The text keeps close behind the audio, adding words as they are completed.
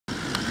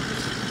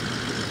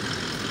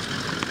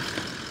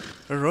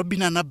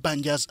Robina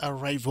Nabbanja's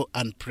arrival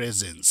and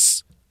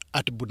presence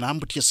at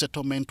Bulambuli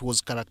settlement was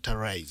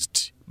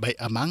characterized by,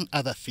 among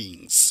other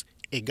things,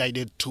 a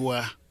guided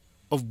tour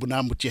of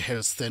Bulambuli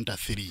Health Center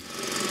 3.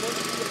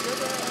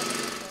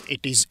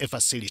 It is a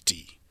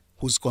facility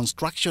whose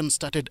construction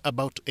started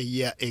about a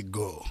year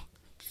ago,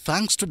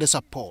 thanks to the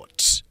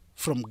support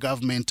from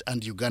government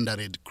and Uganda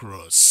Red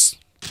Cross.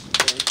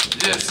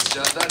 Yes,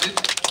 just done it.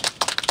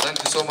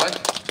 Thank you so much.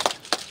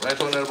 Right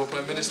Honorable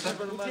Prime Minister.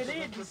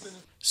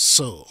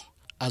 So,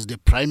 as the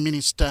Prime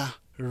Minister,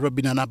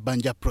 Robina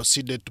Nabbanja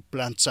proceeded to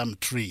plant some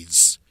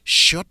trees.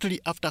 Shortly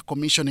after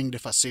commissioning the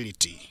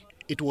facility,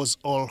 it was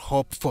all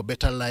hope for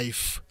better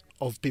life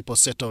of people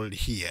settled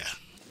here.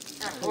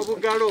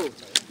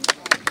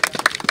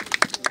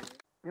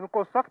 In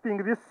constructing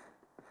this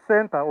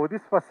center or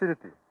this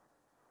facility,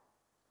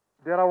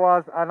 there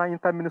was an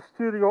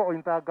interministerial or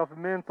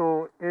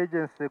intergovernmental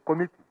agency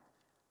committee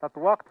that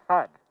worked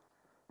hard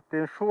to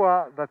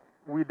ensure that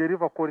we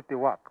deliver quality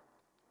work.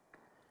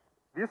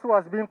 This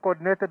was being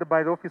coordinated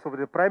by the Office of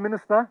the Prime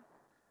Minister,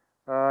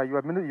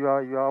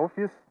 your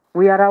office.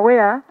 We are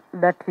aware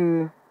that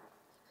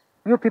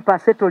you people are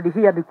settled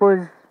here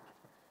because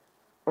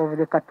of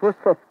the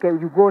catastrophe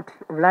you got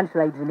of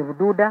landslides in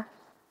Bududa,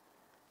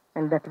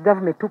 and that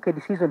government took a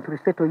decision to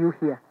resettle you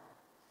here.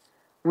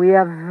 We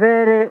are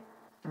very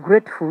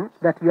grateful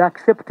that you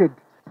accepted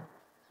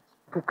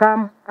to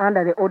come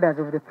under the orders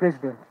of the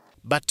President.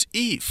 But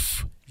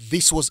if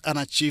this was an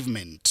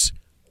achievement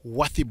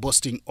worthy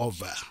boasting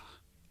over,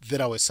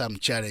 there were some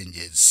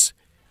challenges.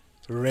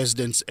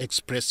 Residents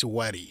expressed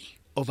worry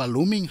over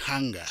looming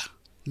hunger,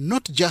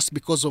 not just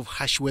because of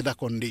harsh weather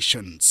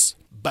conditions,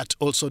 but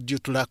also due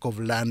to lack of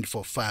land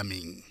for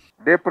farming.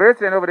 The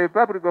President of the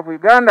Republic of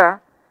Uganda,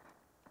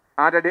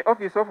 under the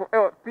office of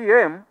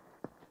PM,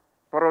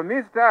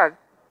 promised us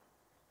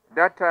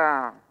that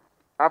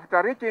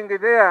after reaching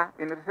there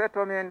in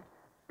resettlement,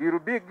 we will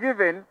be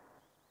given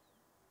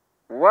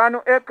 1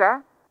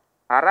 acre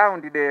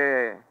around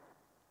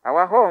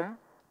our home,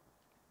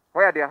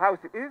 where the house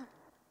is,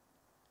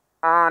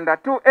 and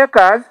 2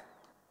 acres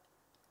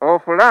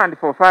of land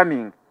for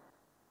farming.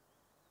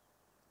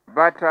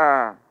 But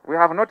we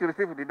have not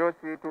received those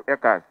 2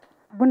 acres.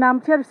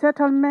 Bulambuli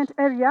settlement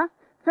area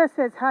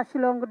faces harsh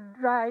long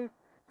dry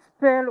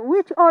spell,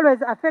 which always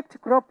affects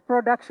crop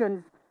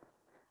productions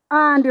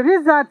and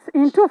results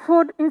into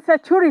food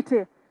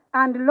insecurity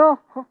and low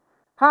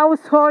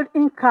household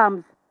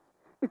incomes.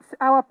 It's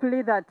our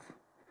plea that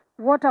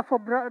water for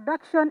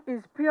production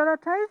is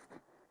prioritized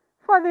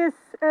for this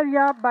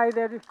area by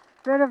the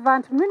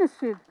relevant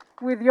ministries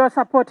with your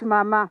support,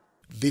 Mama.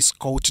 This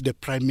caught the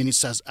Prime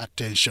Minister's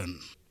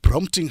attention,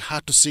 prompting her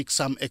to seek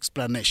some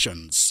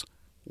explanations,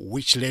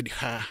 which led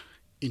her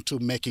into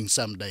making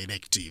some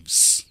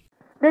directives.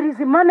 There is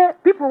money,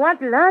 people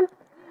want land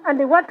and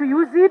they want to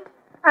use it,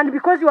 and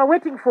because you are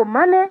waiting for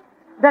money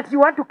that you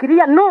want to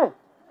clear, no.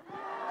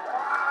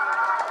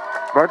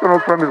 But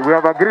we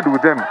have agreed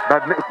with them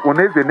that on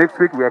Wednesday next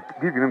week we are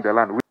giving them the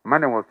land.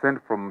 Money was sent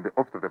from the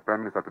office of the Prime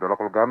Minister to the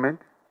local government.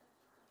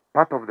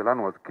 Part of the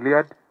land was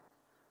cleared.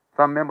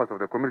 Some members of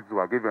the community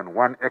were given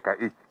 1 acre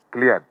each,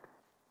 cleared.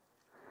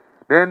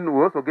 Then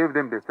we also gave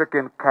them the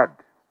second card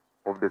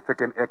of the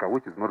 2nd acre,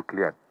 which is not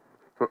cleared.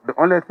 So the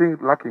only thing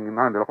lacking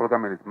now in the local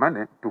government is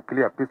money to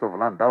clear a piece of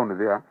land down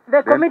there.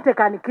 The committee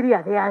can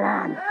clear their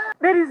land.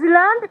 There is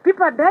land,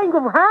 people are dying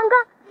of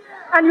hunger,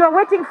 and you are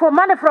waiting for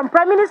money from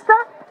Prime Minister,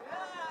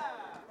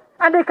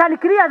 and they can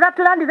clear that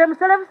land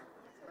themselves.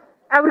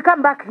 I will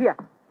come back here.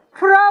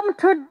 From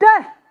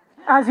today,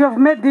 as you have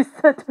made this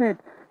statement,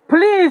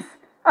 please,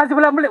 as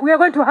Bulambuli, we are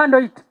going to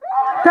handle it.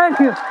 Thank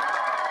you.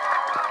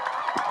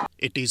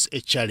 It is a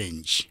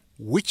challenge,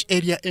 which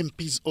area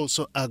MPs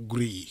also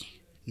agree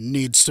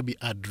needs to be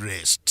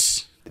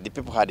addressed. The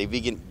people had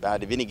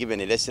been given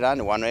a less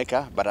land, 1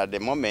 acre, but at the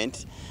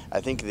moment,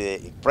 I think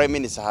the Prime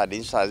Minister has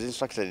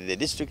instructed the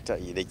district,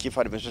 the Chief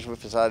Administrative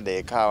Officer,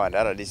 the COW, and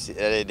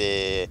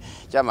the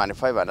Chairman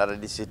 5 and other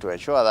districts to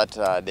ensure that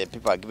the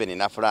people are given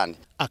enough land.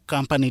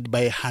 Accompanied by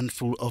a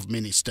handful of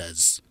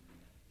ministers,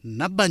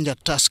 Nabbanja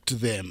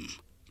tasked them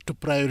to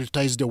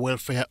prioritize the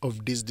welfare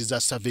of these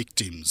disaster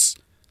victims,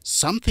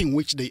 something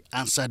which they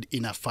answered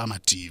in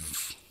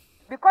affirmative.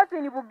 Because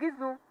in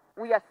Bugizu,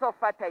 we are so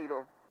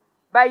fertile.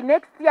 By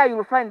next year, you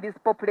will find this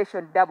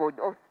population doubled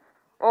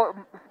or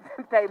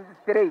sometimes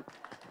 3.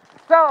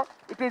 So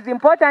it is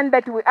important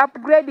that we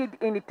upgrade it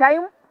in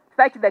time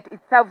such that it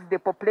serves the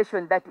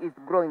population that is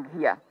growing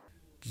here.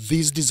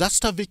 These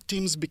disaster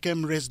victims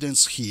became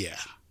residents here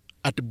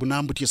at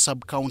Bulambuli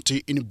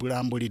sub-county in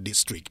Bulambuli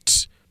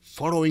district,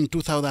 following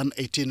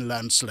 2018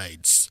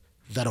 landslides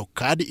that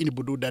occurred in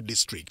Bududa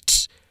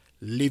district,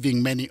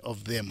 leaving many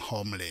of them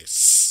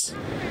homeless.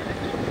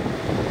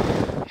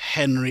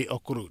 Henry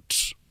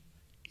Okurut,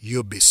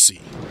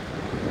 UBC.